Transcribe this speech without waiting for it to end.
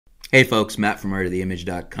Hey folks, Matt from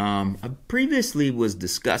artoftheimage.com. I previously was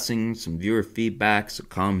discussing some viewer feedback, some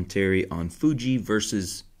commentary on Fuji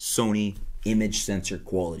versus Sony image sensor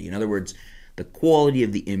quality. In other words, the quality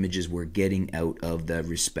of the images we're getting out of the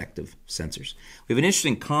respective sensors. We have an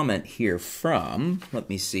interesting comment here from, let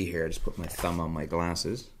me see here, I just put my thumb on my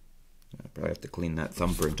glasses. I probably have to clean that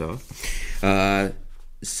thumbprint off.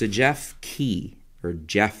 Sejef Key, or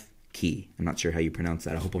Jeff Key. I'm not sure how you pronounce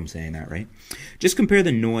that. I hope I'm saying that right. Just compare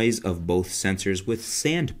the noise of both sensors with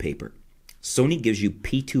Sandpaper. Sony gives you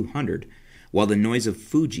P200, while the noise of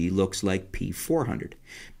Fuji looks like P400.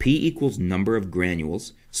 P equals number of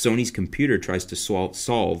granules. Sony's computer tries to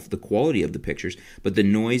solve the quality of the pictures, but the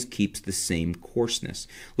noise keeps the same coarseness.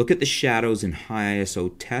 Look at the shadows in high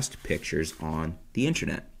ISO test pictures on the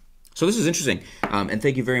internet. So this is interesting, and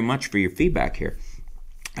thank you very much for your feedback here.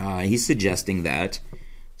 He's suggesting that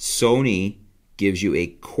Sony gives you a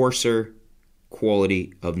coarser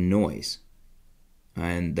quality of noise,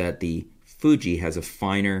 and that the Fuji has a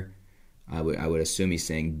finer, I would assume he's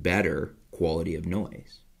saying better quality of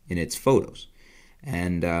noise in its photos.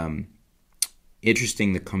 And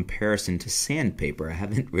interesting, the comparison to Sandpaper. I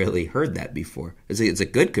haven't really heard that before. It's a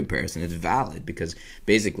good comparison. It's valid because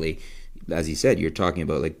basically, as you said, you're talking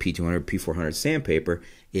about like P200, P400 Sandpaper.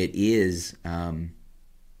 It is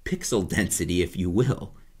pixel density, if you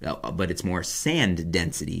will. But it's more sand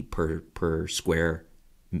density per square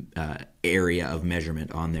area of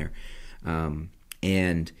measurement on there.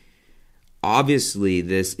 And obviously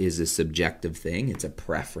this is a subjective thing. It's a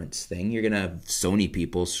preference thing. You're going to have Sony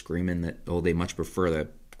people screaming that, oh, they much prefer the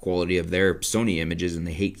quality of their Sony images and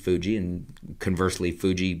they hate Fuji. And conversely,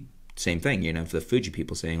 Fuji, same thing. You're going to have the Fuji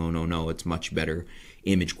people saying, oh, no, it's much better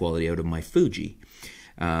image quality out of my Fuji.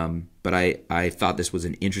 But I thought this was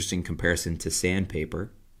an interesting comparison to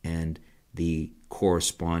Sandpaper and the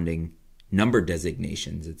corresponding number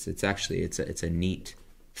designations. It's a neat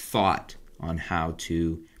thought on how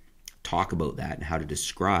to talk about that and how to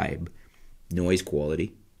describe noise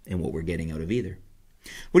quality and what we're getting out of either.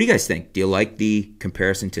 What do you guys think? Do you like the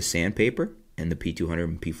comparison to Sandpaper and the P200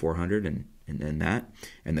 and P400 and that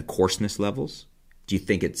and the coarseness levels? Do you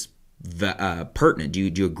think it's pertinent? Do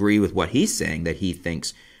you agree with what he's saying, that he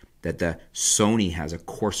thinks that the Sony has a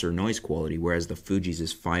coarser noise quality, whereas the Fuji's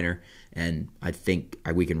is finer? And I think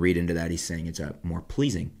we can read into that he's saying it's a more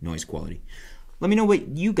pleasing noise quality. Let me know what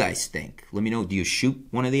you guys think. Let me know, do you shoot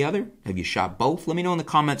one or the other? Have you shot both? Let me know in the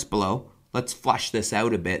comments below. Let's flesh this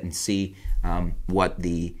out a bit and see what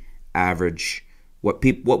the average, what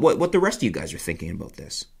the rest of you guys are thinking about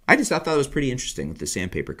this. I thought it was pretty interesting with the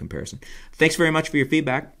Sandpaper comparison. Thanks very much for your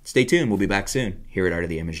feedback. Stay tuned. We'll be back soon here at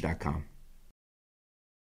artoftheimage.com.